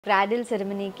Cradle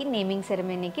ceremony ki naming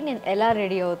ceremony ki నేను ఎలా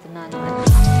ready అవుతున్నాను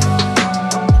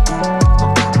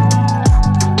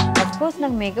ఆఫ్ కోర్స్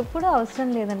నాకు మేకప్ కూడా అవసరం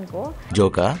లేదనుకో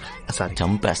జోకా సారీ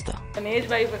చంపేస్తా నేజ్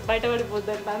బయట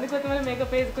పడిపోద్దంట అందుకోసమే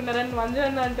మేకప్ వేసుకున్నారని మంజు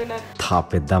అన్న అంటున్నారు తా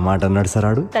పెద్ద మాట అన్నాడు సార్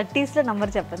ఆడు 30s లో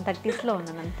నంబర్ చెప్పండి 30s లో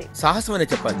ఉన్నాను అంతే సాహసం అనే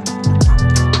చెప్పాలి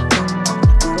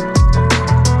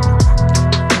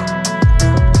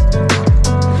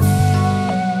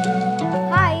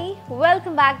hi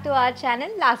welcome back to our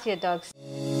channel Lasya talks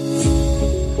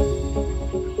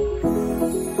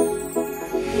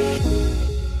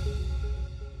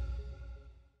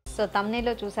so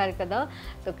తమ్నేలో చూసారు కదా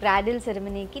సో క్రాడిల్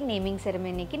సెరమనీకి నేమింగ్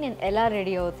సెరమనీకి నేను ఎలా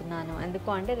రెడీ అవుతున్నాను ఎందుకు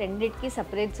అంటే రెండిటికి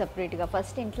సపరేట్గా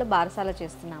ఫస్ట్ ఇంట్లో బారసాల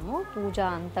చేస్తున్నాము పూజ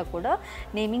అంతా కూడా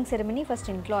నేమింగ్ సెరమనీ ఫస్ట్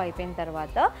ఇంట్లో అయిపోయిన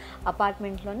తర్వాత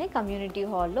అపార్ట్మెంట్లోనే కమ్యూనిటీ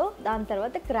హాల్లో దాని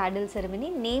తర్వాత cradle ceremony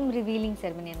name revealing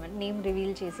ceremony అనమాట నేమ్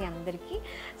రివీల్ చేసి అందరికీ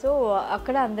సో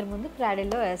అక్కడ అందరి ముందు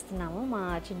క్రాడిల్లో వేస్తున్నాము మా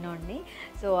చిన్నోడిని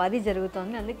సో అది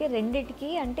జరుగుతుంది అందుకే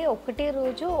రెండిటికి అంటే ఒకటే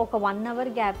రోజు ఒక 1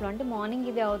 అవర్ గ్యాప్లో అంటే మార్నింగ్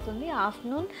ఇది అవుతుంది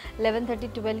ఆఫ్టర్నూన్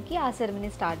 11:30-12కి ఆ సెరమనీ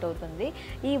స్టార్ట్ అవుతుంది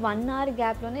ఈ 1 అవర్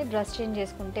గ్యాప్లోనే డ్రెస్ చేంజ్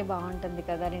చేసుకుంటే బాగుంటుంది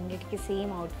కదా రెండింటికి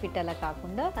సేమ్ అవుట్ఫిట్ అలా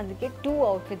కాకుండా అందుకే 2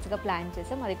 అవుట్ఫిట్స్గా ప్లాన్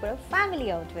చేసాం అది కూడా ఫ్యామిలీ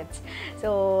అవుట్ఫిట్స్ సో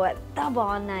ఎంత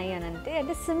బాగున్నాయి అని అంటే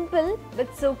simple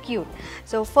but so cute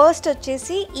so first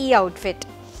వచ్చేసి ఈ అవుట్ఫిట్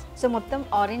సో మొత్తం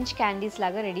ఆరెంజ్ క్యాండీస్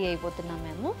లాగా రెడీ అయిపోతున్నాం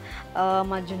మేము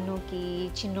మా జున్నుకి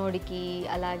చిన్నోడికి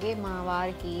అలాగే మా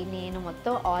వారికి నేను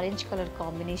మొత్తం ఆరెంజ్ కలర్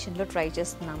కాంబినేషన్లో ట్రై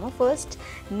చేస్తున్నాము ఫస్ట్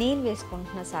నేను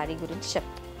వేసుకుంటున్న శారీ గురించి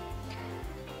చెప్తాను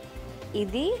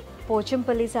ఇది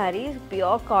Pochampally sari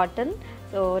pure cotton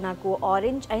so నాకు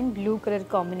ఆరెంజ్ అండ్ బ్లూ కలర్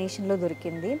కాంబినేషన్లో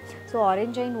దొరికింది సో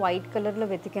ఆరెంజ్ అండ్ వైట్ కలర్లో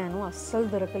వెతికాను అస్సలు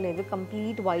దొరకలేదు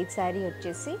కంప్లీట్ వైట్ శారీ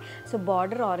వచ్చేసి సో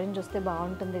బార్డర్ ఆరెంజ్ వస్తే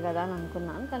బాగుంటుంది కదా అని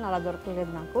అనుకున్నాను కానీ అలా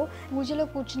దొరకలేదు నాకు పూజలో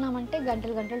కూర్చున్నామంటే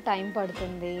గంటలు టైం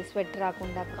పడుతుంది స్వెట్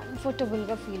రాకుండా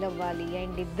కంఫర్టబుల్గా ఫీల్ అవ్వాలి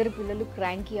అండ్ ఇద్దరు పిల్లలు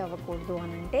క్రాంకీ అవ్వకూడదు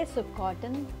అని అంటే so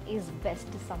cotton is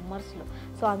best సమ్మర్స్లో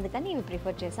so అందుకని ఇవి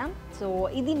ప్రిఫర్ చేసాం సో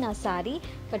ఇది నా శారీ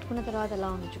కట్టుకున్న తర్వాత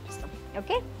ఎలా ఉందో చూపిస్తాం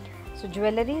ఓకే సో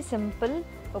జ్యువెలరీ సింపుల్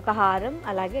ఒక హారం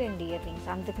అలాగే 2 ఇయర్ రింగ్స్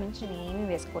అంతకుమించి నేను ఏమీ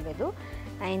వేసుకోలేదు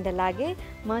అండ్ అలాగే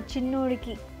మా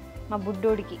చిన్నోడికి మా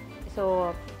బుడ్డోడికి సో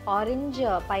ఆరెంజ్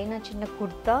పైన చిన్న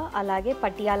కుర్తా అలాగే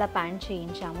పటియాలా ప్యాంట్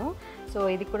చేయించాము సో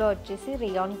ఇది కూడా వచ్చేసి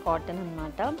రియాన్ కాటన్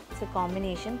అనమాట సో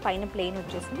కాంబినేషన్ పైన ప్లెయిన్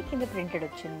వచ్చేసింది కింద ప్రింటెడ్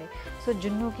వచ్చింది సో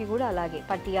జున్నుకి కూడా అలాగే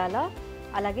పటియాలా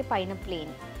అలాగే పైన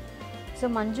ప్లెయిన్ సో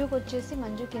మంజుకి వచ్చేసి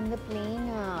మంజు కింద ప్లెయిన్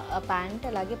ప్యాంట్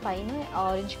అలాగే పైన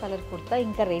ఆరెంజ్ కలర్ కుర్తా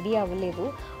ఇంకా రెడీ అవ్వలేదు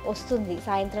వస్తుంది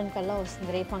సాయంత్రం కల్లా వస్తుంది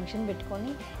రేపు ఫంక్షన్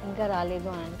పెట్టుకొని ఇంకా రాలేదు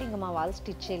అని అంటే ఇంకా మా వాళ్ళు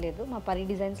స్టిచ్ చేయలేదు మా పరి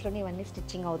డిజైన్స్లోనే ఇవన్నీ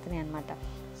స్టిచ్చింగ్ అవుతున్నాయి అనమాట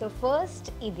సో ఫస్ట్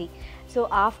ఇది సో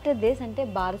ఆఫ్టర్ దిస్ అంటే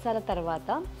బారసాల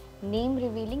తర్వాత నేమ్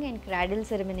రివీలింగ్ అండ్ క్రాడిల్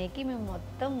సెరమనీకి మేము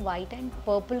మొత్తం white and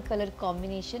purple colour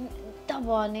combination ఎంత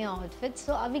బాగున్నాయి అవుట్ఫిట్స్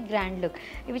సో అవి గ్రాండ్ లుక్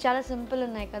ఇవి చాలా సింపుల్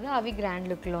ఉన్నాయి కదా అవి గ్రాండ్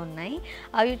లుక్లో ఉన్నాయి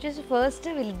అవి వచ్చేసి ఫస్ట్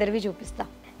వీళ్ళిద్దరివి చూపిస్తా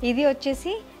ఇది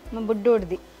వచ్చేసి మా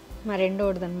బుడ్డోడిది మా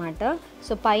రెండోడిది అనమాట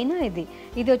సో పైన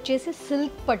ఇది వచ్చేసి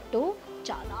సిల్క్ పట్టు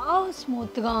చాలా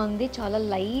స్మూత్గా ఉంది చాలా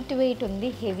లైట్ వెయిట్ ఉంది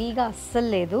హెవీగా అస్సలు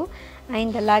లేదు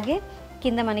అండ్ అలాగే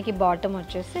కింద మనకి బాటమ్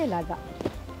వచ్చేసి ఇలాగా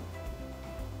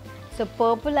so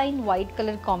purple and white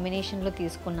colour కాంబినేషన్లో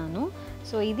తీసుకున్నాను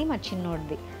సో ఇది మా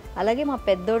చిన్నోడిది అలాగే మా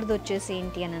పెద్దోడిది వచ్చేసి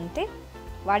ఏంటి అని అంటే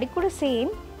వాడికి కూడా సేమ్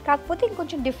కాకపోతే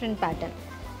ఇంకొంచెం డిఫరెంట్ ప్యాటర్న్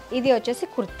ఇది వచ్చేసి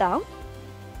కుర్తా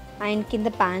అండ్ కింద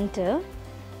ప్యాంట్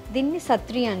దీన్ని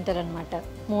సత్రి అంటారనమాట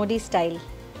మోడీ స్టైల్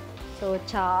సో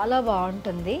చాలా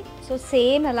బాగుంటుంది సో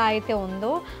సేమ్ ఎలా అయితే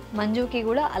ఉందో మంజుకి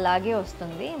కూడా అలాగే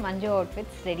వస్తుంది మంజు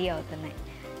అవుట్ఫిట్స్ రెడీ అవుతున్నాయి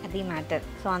అది మ్యాటర్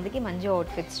సో అందుకే మంచి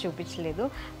అవుట్ఫిట్స్ చూపించలేదు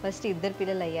ఫస్ట్ ఇద్దరు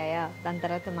పిల్లలు అయ్యాయా దాని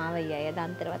తర్వాత మావయ్యాయా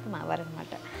దాని తర్వాత మావారు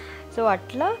అనమాట సో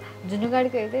అట్లా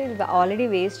జున్నుగాడికి అయితే ఆల్రెడీ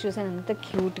వేసి చూసాను ఎంత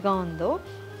క్యూట్గా ఉందో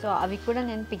సో అవి కూడా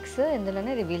నేను పిక్స్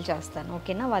ఇందులోనే రివీల్ చేస్తాను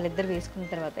ఓకేనా వాళ్ళిద్దరు వేసుకున్న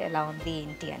తర్వాత ఎలా ఉంది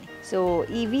ఏంటి అని సో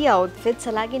ఇవి అవుట్ఫిట్స్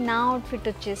అలాగే నా అవుట్ఫిట్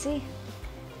వచ్చేసి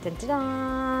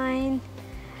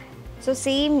సో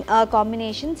సేమ్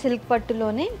కాంబినేషన్ సిల్క్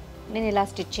పట్టులోనే నేను ఇలా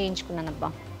స్టిచ్ చేయించుకున్నాను అబ్బా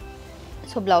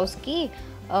సో బ్లౌజ్కి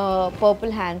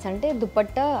పర్పుల్ హ్యాండ్స్ అంటే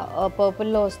దుపట్టా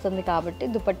పర్పుల్లో వస్తుంది కాబట్టి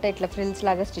దుపట్టా ఇట్లా ఫ్రిల్స్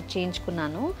లాగా స్టిచ్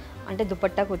చేయించుకున్నాను అంటే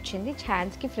దుపట్టాకు వచ్చింది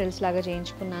హ్యాండ్స్కి ఫ్రిల్స్ లాగా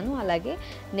చేయించుకున్నాను అలాగే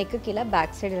నెక్కి ఇలా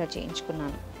బ్యాక్ సైడ్ ఇలా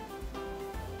చేయించుకున్నాను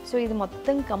సో ఇది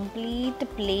మొత్తం కంప్లీట్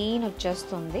ప్లెయిన్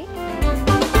వచ్చేస్తుంది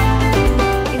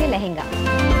ఇది lehenga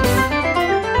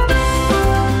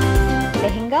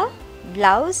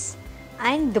blouse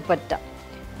and dupatta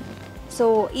so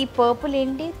ఈ పర్పుల్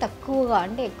ఏంటి తక్కువగా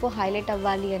అంటే ఎక్కువ హైలైట్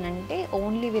అవ్వాలి అని అంటే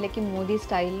ఓన్లీ వీళ్ళకి మోదీ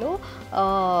స్టైల్లో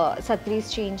సత్రీస్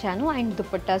చేయించాను అండ్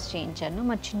దుపట్టాస్ చేయించాను.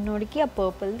 మా చిన్నోడికి ఆ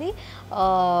పర్పుల్ది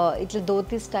ఇట్లా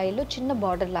ధోతి స్టైల్లో చిన్న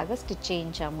బార్డర్ లాగా స్టిచ్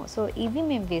చేయించాము. సో ఇవి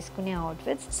మేము వేసుకునే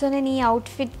అవుట్ఫిట్స్. సో నేను ఈ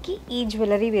అవుట్ఫిట్కి ఈ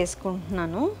జ్యువెలరీ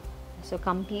వేసుకుంటున్నాను. సో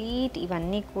కంప్లీట్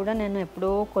ఇవన్నీ కూడా నేను ఎప్పుడో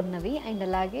కొన్నవి. అండ్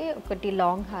అలాగే ఒకటి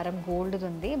లాంగ్ హారం గోల్డ్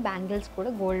ఉంది, బ్యాంగిల్స్ కూడా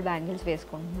గోల్డ్ బ్యాంగిల్స్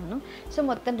వేసుకుంటున్నాను. సో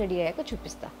మొత్తం రెడీ అయ్యాక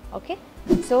చూపిస్తా. ఓకే,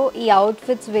 సో ఈ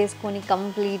అవుట్ఫిట్స్ వేసుకొని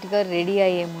కంప్లీట్గా రెడీ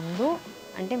అయ్యే ముందు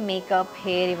అంటే మేకప్,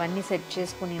 హెయిర్ ఇవన్నీ సెట్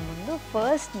చేసుకునే ముందు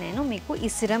ఫస్ట్ నేను మీకు ఈ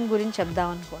సిరమ్ గురించి చెప్దాం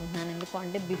అనుకుంటున్నాను.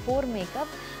 ఎందుకంటే బిఫోర్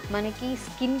మేకప్ మనకి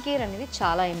స్కిన్ కేర్ అనేది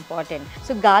చాలా important.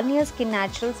 So Garnier skin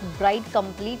naturals bright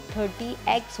complete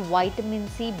 30x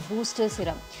vitamin C booster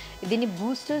serum. దీన్ని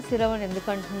బూస్టర్ సిరమ్ అని ఎందుకు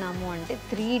అంటున్నాము అంటే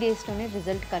 3 డేస్లోనే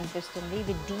రిజల్ట్ కనిపిస్తుంది.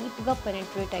 ఇది డీప్గా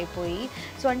పెనెట్రేట్ అయిపోయి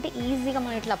సో అంటే ఈజీగా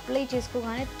మనం ఇట్లా అప్లై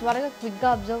చేసుకోగానే త్వరగా క్విక్గా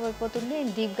అబ్జర్వ్ అయిపోతుంది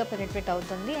అండ్ డీప్గా పెనెట్రేట్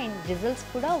అవుతుంది. అండ్ రిజల్ట్స్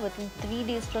కూడా వితిన్ 3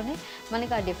 డేస్లోనే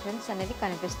మనకి ఆ డిఫరెన్స్ అనేది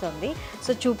కనిపిస్తుంది.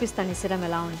 సో చూపిస్తాను ఈ సిరమ్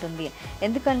ఎలా ఉంటుంది.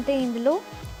 ఎందుకంటే ఇందులో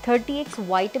 30x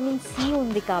వైటమిన్ సి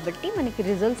ఉంది కాబట్టి మనకి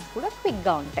రిజల్ట్స్ కూడా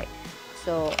క్విక్గా ఉంటాయి.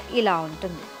 సో ఇలా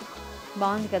ఉంటుంది,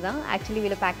 బాగుంది కదా. యాక్చువల్లీ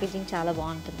వీళ్ళ ప్యాకేజింగ్ చాలా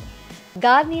బాగుంటుంది.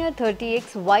 Garnier 30x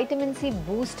vitamin C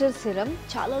booster serum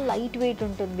చాలా లైట్ వెయిట్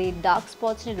ఉంటుంది, డార్క్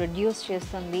స్పాట్స్ని రెడ్యూస్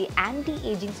చేస్తుంది, యాంటీ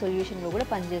ఏజింగ్ సొల్యూషన్లో కూడా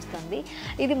పనిచేస్తుంది.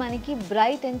 ఇది మనకి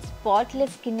బ్రైట్ అండ్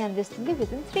స్పాట్లెస్ స్కిన్ అందిస్తుంది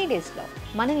వితిన్ 3 డేస్లో.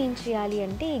 మనం ఏం చేయాలి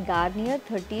అంటే ఈ Garnier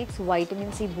 30x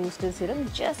vitamin C booster serum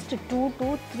just 2 to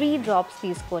 3 drops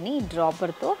తీసుకొని ఈ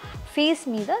డ్రాపర్తో ఫేస్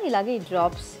మీద ఇలాగే ఈ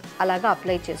డ్రాప్స్ అలాగా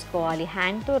అప్లై చేసుకోవాలి.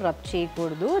 హ్యాండ్తో రబ్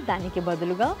చేయకూడదు, దానికి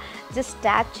బదులుగా జస్ట్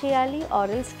ట్యాప్ చేయాలి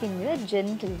ఆరల్ స్కిన్ మీద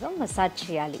జెంటిల్గా మసాజ్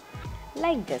చేయాలి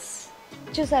లైక్ దిస్.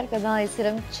 చూసారు కదా, ఈ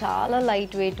సిరమ్ చాలా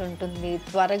లైట్ వెయిట్ ఉంటుంది,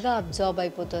 త్వరగా అబ్జార్బ్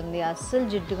అయిపోతుంది, అస్సలు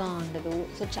జిడ్డుగా ఉండదు.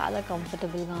 సో చాలా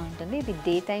కంఫర్టబుల్గా ఉంటుంది. ఇది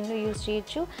డే టైంలో యూజ్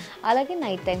చేయొచ్చు, అలాగే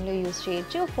నైట్ టైంలో యూజ్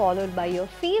చేయొచ్చు, followed by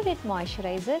your favourite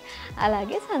moisturiser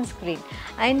అలాగే సన్ స్క్రీన్.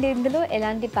 అండ్ ఇందులో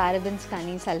ఎలాంటి పారాబెన్స్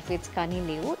కానీ సల్ఫేట్స్ కానీ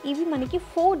లేవు. ఇవి మనకి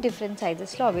 4 డిఫరెంట్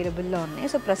సైజెస్లో అవైలబుల్లో ఉన్నాయి.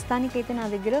 సో ప్రస్తుతానికైతే నా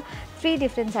దగ్గర 3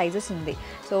 డిఫరెంట్ సైజెస్ ఉంది.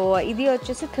 సో ఇది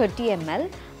వచ్చేసి 30 ml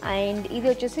అండ్ ఇది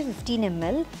వచ్చేసి 15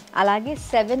 ml, అలాగే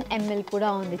 7 ml కూడా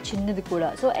ఉంది, చిన్నది కూడా.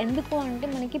 సో ఎందుకు అంటే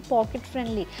మనకి పాకెట్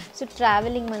ఫ్రెండ్లీ. సో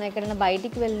ట్రావెలింగ్ మనం ఎక్కడైనా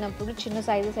బయటికి వెళ్ళినప్పుడు చిన్న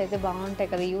సైజెస్ అయితే బాగుంటాయి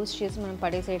కదా యూస్ చేసి మనం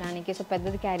పడేసేయడానికి. సో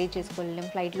పెద్దది క్యారీ చేసుకోలేం,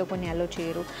 ఫ్లైట్లో కొన్ని అలో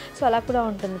చేయరు. సో అలా కూడా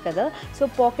ఉంటుంది కదా. సో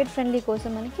పాకెట్ ఫ్రెండ్లీ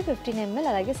కోసం మనకి 15 ml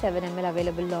అలాగే 7 ml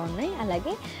అవైలబుల్లో ఉన్నాయి.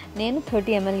 అలాగే నేను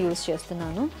 30 ml యూస్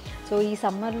చేస్తున్నాను. సో ఈ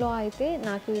సమ్మర్లో అయితే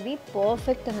నాకు ఇది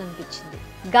పర్ఫెక్ట్ అని అనిపించింది.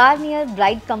 Garnier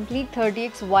bright complete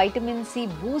 30x vitamin C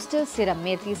booster serum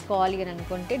మీరు తీసుకోవాలి అని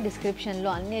అనుకుంటే డిస్క్రిప్షన్లో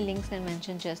అన్ని లింక్స్ నేను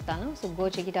మెన్షన్ చేస్తాను. So go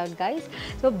check it out guys.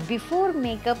 So before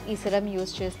makeup ఈ సిరమ్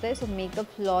యూస్ చేస్తే సో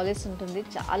మేకప్ ఫ్లాలెస్ ఉంటుంది,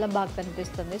 చాలా బాగా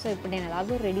కనిపిస్తుంది. సో ఇప్పుడు నేను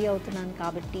ఎలాగో రెడీ అవుతున్నాను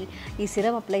కాబట్టి ఈ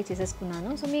సిరమ్ అప్లై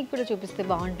చేసేసుకున్నాను. సో మీకు కూడా చూపిస్తే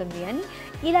బాగుంటుంది అని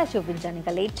ఇలా చూపించాను.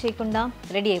 ఇంకా లేట్ చేయకుండా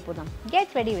రెడీ అయిపోదాం.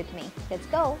 Get ready with me,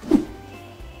 let's go.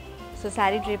 So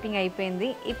sari draping అయిపోయింది,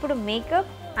 ఇప్పుడు makeup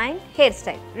and hair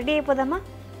style ready అయిపోదామా?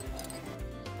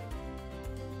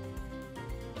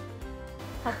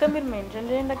 అక్క మీరు మెన్షన్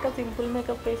చేయండి అక్క, సింపుల్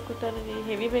మేకప్ వేసుకుంటారు,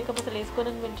 హెవీ మేకప్ అసలు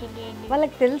వేసుకోవడానికి మెన్షన్ చేయండి.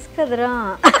 వాళ్ళకి తెలుసు కదరా.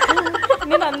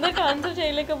 నేను అందరికి ఆన్సర్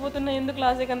చేయలేకపోతున్నా, ఎందుకు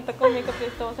క్లాస్కి అంత తక్కువ మేకప్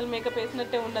వేస్తావు, అసలు మేకప్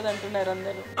వేసినట్టే ఉండదు అంటున్నారు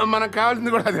అందరూ. మనకు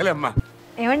కావాల్సింది కూడా అదేలేమ్మా.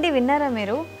 ఏమండి విన్నారా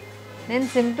మీరు? నేను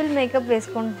సింపుల్ మేకప్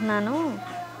వేసుకుంటున్నాను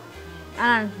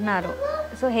అని అంటున్నారు.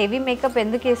 సో హెవీ మేకప్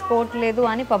ఎందుకు వేసుకోవట్లేదు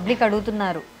అని పబ్లిక్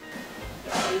అడుగుతున్నారు.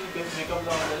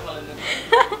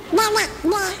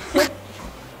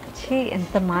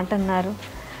 ఎంత మాట అన్నారు.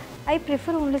 I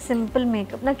prefer only simple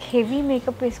makeup. నాకు హెవీ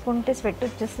మేకప్ వేసుకుంటే స్వెట్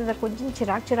వచ్చేస్తుంది, కొంచెం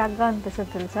చిరాక్గా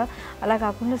అనిపిస్తుంది తెలుసా. అలా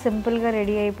కాకుండా సింపుల్గా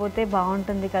రెడీ అయిపోతే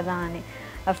బాగుంటుంది కదా అని.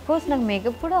 అఫ్కోర్స్ నాకు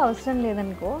మేకప్ కూడా అవసరం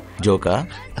లేదనుకో. జోకా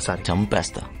సార్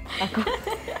చంపేస్తా.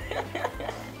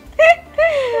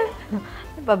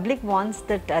 పబ్లిక్ వాంట్స్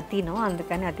దట్ అతినో,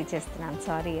 అందుకని అతి చేస్తున్నాను.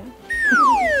 సారీ.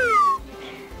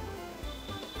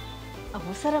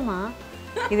 అవసరమా?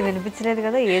 ఇది వినిపించలేదు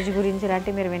కదా ఏజ్ గురించి, అంటే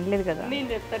మీరు వినలేదు కదా. నేను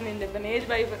చెప్తాను ఏజ్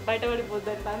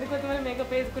బయటపడిపోద్దంట, అందుకోసమే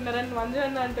మేకప్ వేసుకున్నారని మంజు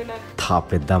అన్న అంటున్నారు.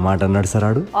 పెద్ద మాట అన్నాడు సార్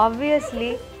ఆడు.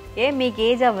 ఆబ్వియస్లీ. మీకు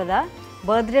ఏజ్ అవ్వదా?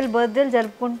 బర్త్డేలు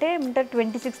జరుపుకుంటే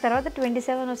 26 తర్వాత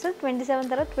 27 వస్తుంది,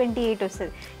 27 తర్వాత 28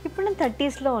 వస్తుంది. ఇప్పుడు నేను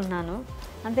 30sలో ఉన్నాను,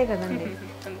 అంతే కదండి.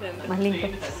 మళ్ళీ ఇంకా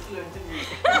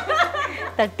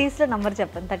 30sలో నంబర్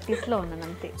చెప్పాను, 30sలో ఉన్నాను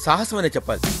అంతే. సాహసం అనే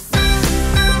చెప్పాలి.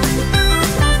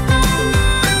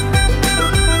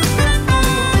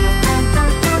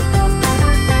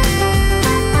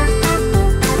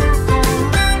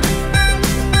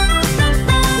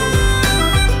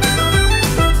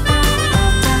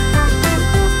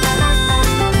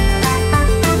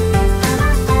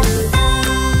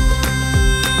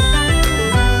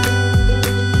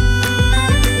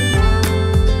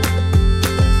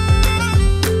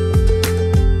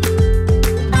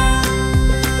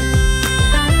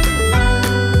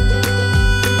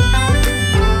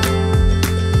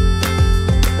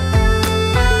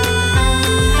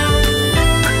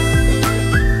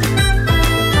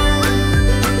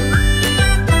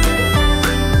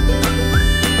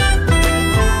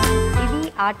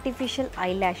 ఆర్టిఫిషియల్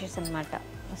ఐ ల్యాషెస్ అనమాట.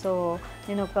 సో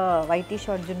నేను ఒక వైటీ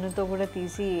షార్ట్ జున్నుతో కూడా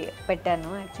తీసి పెట్టాను.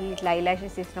 యాక్చువల్లీ ఇట్లా ఐ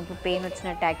ల్యాషెస్ తీసినప్పుడు పెయిన్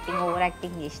వచ్చినట్టు యాక్టింగ్, ఓవర్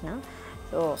యాక్టింగ్ చేసిన.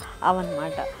 సో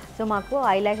అవన్నమాట. సో మాకు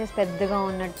ఐ ల్యాషెస్ పెద్దగా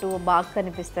ఉన్నట్టు బాగా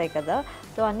కనిపిస్తాయి కదా,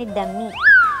 సో అన్ని డమ్మీ.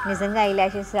 నిజంగా ఐ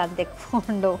ల్యాషెస్ అంత ఎక్కువ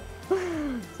ఉండవు.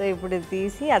 సో ఇప్పుడు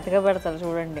తీసి అతకబెడతారు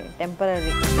చూడండి,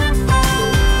 టెంపరీ.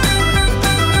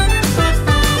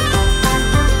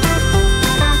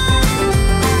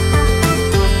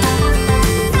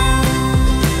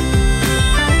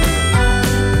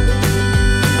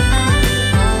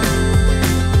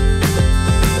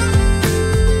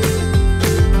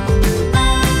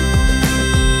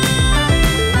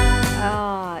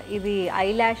 ఇది ఐ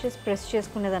ల్యాషెస్ ప్రెస్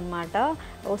చేసుకునేదన్నమాట.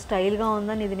 ఓ స్టైల్గా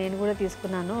ఉందని ఇది నేను కూడా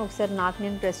తీసుకున్నాను. ఒకసారి నాకు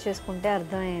నేను ప్రెస్ చేసుకుంటే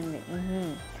అర్థమైంది,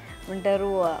 అంటారు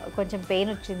కొంచెం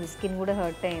పెయిన్ వచ్చింది, స్కిన్ కూడా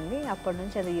హర్ట్ అయింది. అప్పటి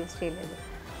నుంచి అది యూస్ చేయలేదు.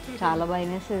 చాలా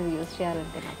భయం వేస్తుంది యూస్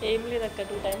చేయాలంటే. ఏం లేదు అక్క,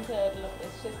 2 times అట్లా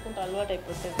ప్రెస్ చేసుకుంటే అలవాటు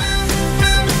అయిపోతుంది.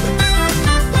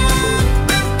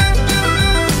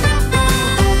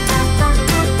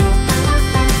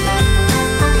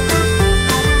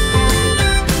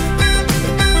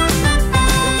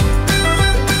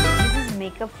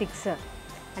 మేకప్ ఫిక్సర్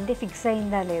అంటే ఫిక్స్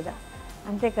అయిందా లేదా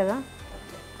అంతే కదా.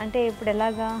 అంటే ఇప్పుడు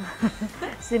ఎలాగా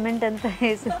సిమెంట్ అంతా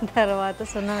వేసిన తర్వాత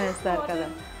సున్నం వేస్తారు కదా.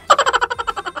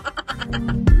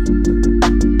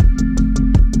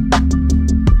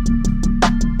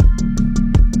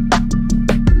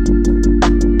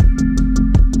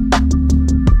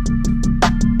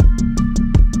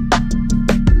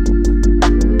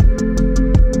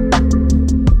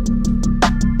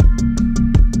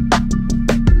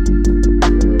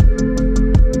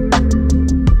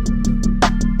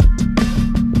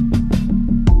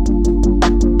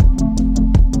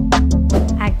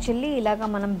 ఇలాగా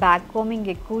మనం బ్యాక్ కోమింగ్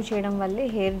ఎక్కువ చేయడం వల్లే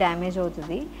హెయిర్ డ్యామేజ్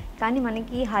అవుతుంది. కానీ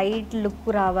మనకి హైట్ లుక్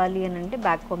రావాలి అని అంటే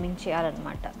బ్యాక్ కోమింగ్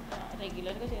చేయాలన్నమాట.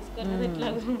 రెగ్యులర్గా చేసుకోవాలి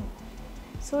ఎట్లాగో.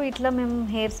 సో ఇట్లా మేము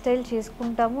హెయిర్ స్టైల్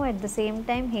చేసుకుంటాము, at the same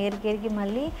time hair కేర్కి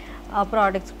మళ్ళీ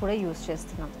ప్రోడక్ట్స్ కూడా యూస్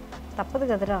చేస్తున్నాం. తప్పదు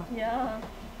కదరా.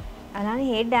 అలానే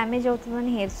హెయిర్ డ్యామేజ్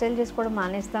అవుతుందని హెయిర్ స్టైల్ చేసుకోవడం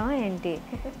మానేస్తామా ఏంటి?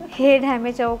 హెయిర్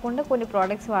డ్యామేజ్ అవ్వకుండా కొన్ని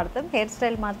ప్రోడక్ట్స్ వాడతాం, హెయిర్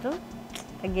స్టైల్ మాత్రం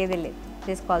తగ్గేదే లేదు,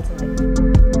 చేసుకోవాల్సిందే.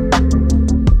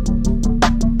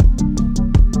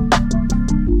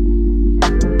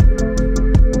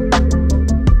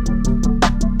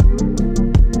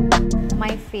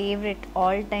 ఫేవరెట్,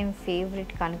 ఆల్ టైమ్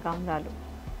ఫేవరెట్ కనకాంబరాలు.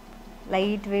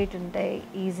 లైట్ వెయిట్ ఉంటాయి,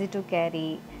 easy to carry,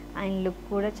 and look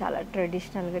కూడా చాలా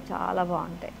ట్రెడిషనల్గా చాలా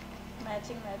బాగుంటాయి.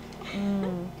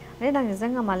 అదే నాకు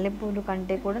నిజంగా మల్లెపూలు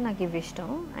కంటే కూడా నాకు ఇవి ఇష్టం.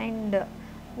 అండ్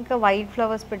ఇంకా వైట్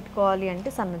ఫ్లవర్స్ పెట్టుకోవాలి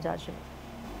అంటే సన్నజాజులు.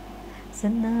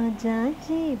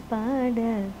 సన్నజాజి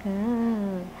పాడక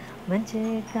మంచి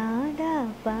కాడ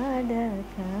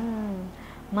పాడక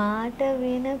మాట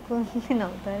వినకుంది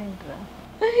నవ్వుతారేంట్రా.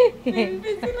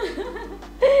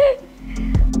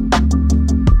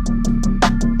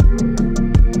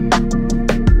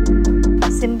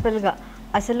 సింపుల్గా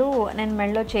అసలు నేను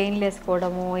మెడలో చైన్లు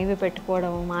వేసుకోవడము ఇవి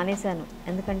పెట్టుకోవడము మానేశాను.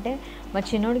 ఎందుకంటే మా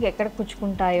చిన్నోడికి ఎక్కడ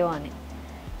కుచ్చుకుంటాయో అని.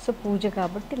 సో పూజ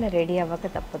కాబట్టి ఇలా రెడీ అవ్వక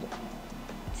తప్పదు.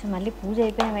 సో మళ్ళీ పూజ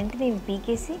అయిపోయిన వెంటనే ఇవి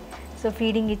పీకేసి సో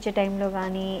ఫీడింగ్ ఇచ్చే టైంలో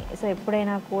కానీ సో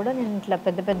ఎప్పుడైనా కూడా నేను ఇట్లా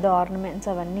పెద్ద పెద్ద ఆర్నమెంట్స్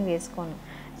అవన్నీ వేసుకోను.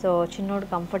 సో చిన్నోడు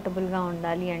కంఫర్టబుల్గా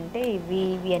ఉండాలి అంటే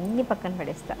ఇవి అన్నీ పక్కన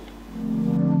పడేస్తా.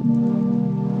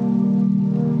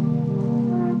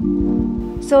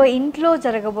 సో ఇంట్లో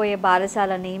జరగబోయే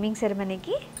బారసాల నేమింగ్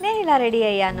సెరమనీకి నేను ఇలా రెడీ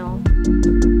అయ్యాను.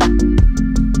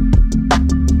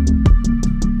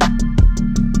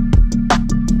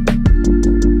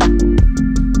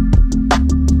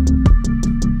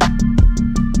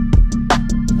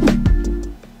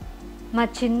 మా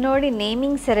చిన్నోడి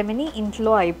నేమింగ్ సెరమనీ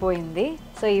ఇంట్లో అయిపోయింది.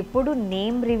 సో ఇప్పుడు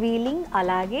నేమ్ రివీలింగ్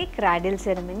అలాగే క్రాడిల్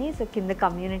సెరమనీ సో కింద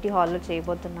కమ్యూనిటీ హాల్లో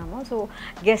చేయబోతున్నాము. సో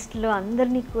గెస్ట్లు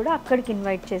అందరినీ కూడా అక్కడికి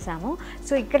ఇన్వైట్ చేశాము.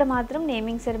 సో ఇక్కడ మాత్రం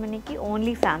naming సెరమనీకి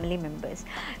only family members.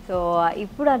 So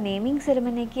ఇప్పుడు ఆ నేమింగ్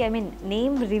సెరమనీకి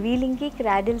నేమ్ రివీలింగ్కి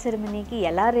క్రాడిల్ సెరమనీకి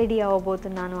ఎలా రెడీ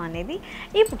అవ్వబోతున్నాను అనేది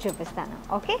ఇప్పుడు చూపిస్తాను.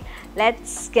 Okay,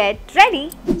 let's get ready.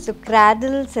 So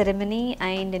cradle ceremony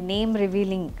and name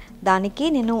revealing దానికి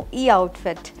నేను ఈ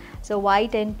outfit, so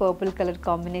white and purple colour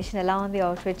combination ఎలా ఉంది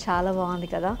అవుట్ఫిట్? చాలా బాగుంది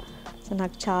కదా. సో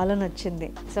నాకు చాలా నచ్చింది.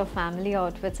 సో ఫ్యామిలీ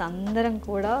అవుట్ఫిట్స్ అందరం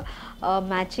కూడా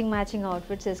మ్యాచింగ్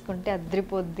అవుట్ఫిట్స్ వేసుకుంటే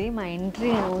అద్రిపోద్ది. మా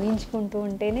ఎంట్రీ ఊహించుకుంటూ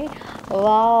ఉంటేనే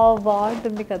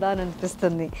బాగుంటుంది కదా అని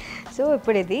అనిపిస్తుంది. సో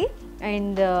ఇప్పుడు ఇది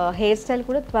అండ్ హెయిర్ స్టైల్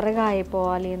కూడా త్వరగా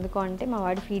అయిపోవాలి, ఎందుకంటే మా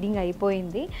వాడి ఫీడింగ్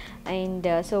అయిపోయింది. అండ్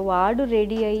సో వాడు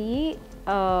రెడీ అయ్యి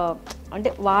అంటే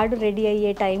వాడు రెడీ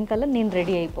అయ్యే టైం కల్లా నేను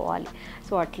రెడీ అయిపోవాలి.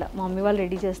 సో అట్లా మా మమ్మీ వాళ్ళు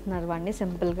రెడీ చేస్తున్నారు వాడిని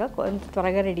సింపుల్గా, కొంత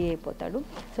త్వరగా రెడీ అయిపోతాడు.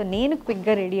 సో నేను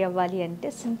క్విక్గా రెడీ అవ్వాలి అంటే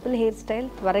సింపుల్ హెయిర్ స్టైల్,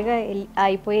 త్వరగా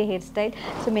అయిపోయే హెయిర్ స్టైల్.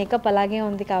 సో మేకప్ అలాగే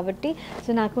ఉంది కాబట్టి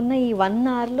సో నాకున్న ఈ 1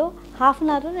 అవర్లో హాఫ్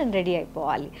అన్ అవర్లో నేను రెడీ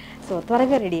అయిపోవాలి. సో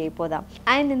త్వరగా రెడీ అయిపోదాం.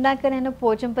 అండ్ ఇందాక నేను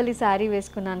పోచంపల్లి శారీ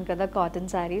వేసుకున్నాను కదా, కాటన్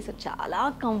శారీ. సో చాలా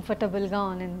కంఫర్టబుల్గా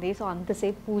ఉంది. సో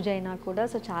అంతసేపు పూజ అయినా కూడా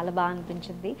సో చాలా బాగా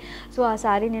అనిపించింది. సో ఆ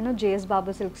శారీ నేను జేఎస్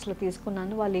బాబు సిల్క్స్లో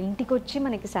తీసుకున్నాను. వాళ్ళు ఇంటికి వచ్చి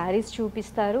మనకి శారీస్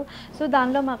చూపిస్తారు. సో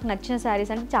దానిలో మాకు నచ్చిన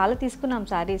శారీస్ అంటే చాలా తీసుకున్నాం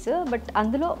శారీస్, బట్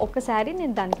అందులో ఒక శారీ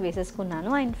నేను దానికి వేసేసుకున్నాను.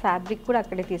 అండ్ ఫ్యాబ్రిక్ కూడా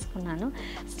అక్కడే తీసుకున్నాను.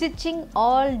 Stitching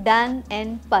all done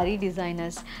and Pari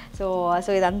designers.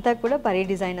 So ఇదంతా కూడా పరీ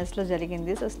డిజైనర్స్లో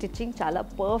జరిగింది. సో స్టిచ్చింగ్ చాలా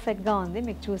పర్ఫెక్ట్గా ఉంది,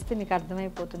 మీకు చూస్తే మీకు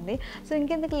అర్థమైపోతుంది. సో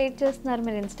ఇంకెందుకు లేట్ చేస్తున్నారు,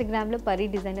 మీరు ఇన్స్టాగ్రామ్లో పరీ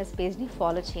డిజైనర్స్ పేజ్ని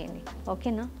ఫాలో చేయండి.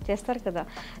 ఓకేనా, చేస్తారు కదా.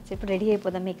 సో ఇప్పుడు రెడీ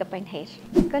అయిపోదాం మేకప్ అండ్ హెయిర్.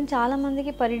 కానీ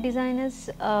చాలామందికి పరీ డిజైనర్స్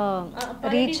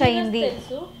రీచ్ అయింది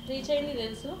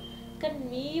తెలుసు, కానీ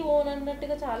మీ ఓన్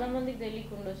అన్నట్టుగా చాలా మందికి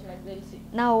తెలియకుండొచ్చు. నాకు తెలిసి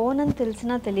నా ఓన్ అని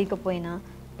తెలిసినా తెలియకపోయినా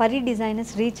పరీ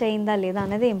డిజైనర్స్ రీచ్ అయిందా లేదా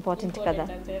అనేది ఇంపార్టెంట్ కదా.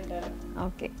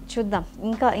 ఓకే, చూద్దాం.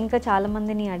 ఇంకా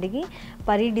చాలామందిని అడిగి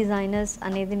పరీ డిజైనర్స్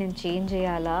అనేది నేను చేంజ్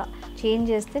చేయాలా, చేంజ్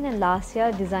చేస్తే నేను లాస్యా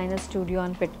డిజైనర్ స్టూడియో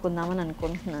అని పెట్టుకుందామని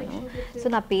అనుకుంటున్నాను. సో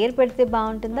నా పేరు పెడితే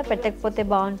బాగుంటుందా, పెట్టకపోతే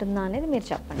బాగుంటుందా అనేది మీరు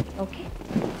చెప్పండి. ఓకే,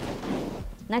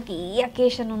 నాకు ఏ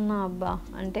అకేషన్ ఉన్నా అబ్బా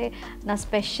అంటే నా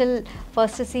స్పెషల్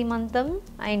ఫస్ట్ సీమంతం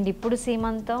అండ్ ఇప్పుడు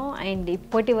సీమంతం అండ్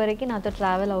ఇప్పటి వరకు నాతో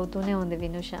ట్రావెల్ అవుతూనే ఉంది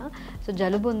వినుష. సో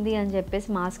జలుబు ఉంది అని చెప్పేసి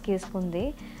మాస్క్ వేసుకుంది.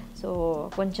 సో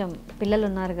కొంచెం పిల్లలు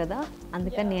ఉన్నారు కదా,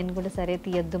 అందుకని నేను కూడా సరే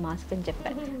తీయద్దు మాస్క్ అని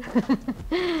చెప్పాను.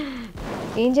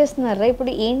 ఏం చేస్తున్నారా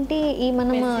ఇప్పుడు? ఏంటి ఈ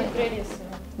మనం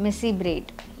మెస్సీ బ్రేడ్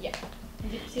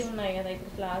ఉన్నాయి కదా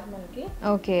ఇప్పుడు ఫ్లవర్స్ మనకి.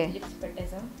 ఓకే,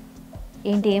 పెట్టేసాం.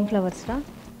 ఏంటి ఏం ఫ్లవర్స్ రా?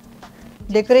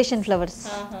 Decoration flowers.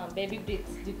 Baby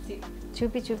breeds gypsy.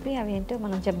 చూపి అవి ఏంటో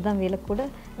మనం చెప్దాం వీళ్ళకి కూడా.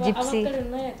 జిప్సీ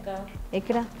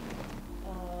ఎక్కడ?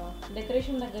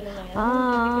 డెకరేషన్ దగ్గర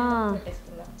ఉన్నాయి.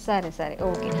 సరే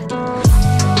ఓకే.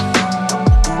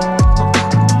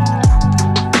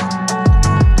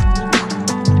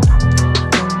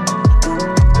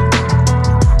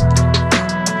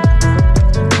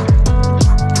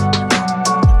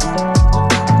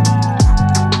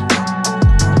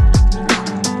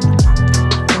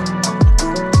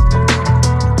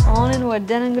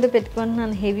 వడ్డానం కూడా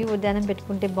పెట్టుకుంటున్నాను. హెవీ వడ్డానం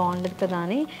పెట్టుకుంటే బాగుండదు కదా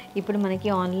అని ఇప్పుడు మనకి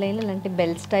ఆన్లైన్లో ఇలాంటి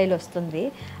బెల్ స్టైల్ వస్తుంది.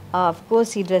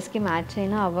 కోర్స్ ఈ డ్రెస్కి మ్యాచ్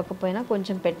అయినా అవ్వకపోయినా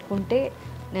కొంచెం పెట్టుకుంటే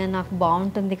నాకు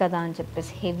బాగుంటుంది కదా అని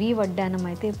చెప్పేసి హెవీ వడ్డానం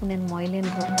అయితే ఇప్పుడు నేను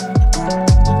మోయలేను.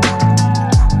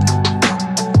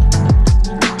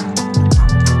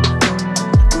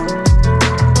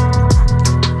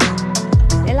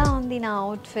 ఎలా ఉంది నా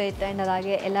అవుట్ఫిట్ అండ్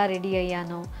అలాగే ఎలా రెడీ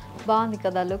అయ్యాను? బాగుంది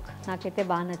కదా లుక్, నాకైతే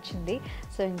బాగా నచ్చింది.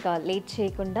 సో ఇంకా లేట్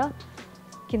చేయకుండా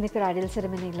కిందకి క్రాడిల్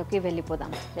సెరమనీలోకి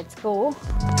వెళ్ళిపోదాం. Let's go.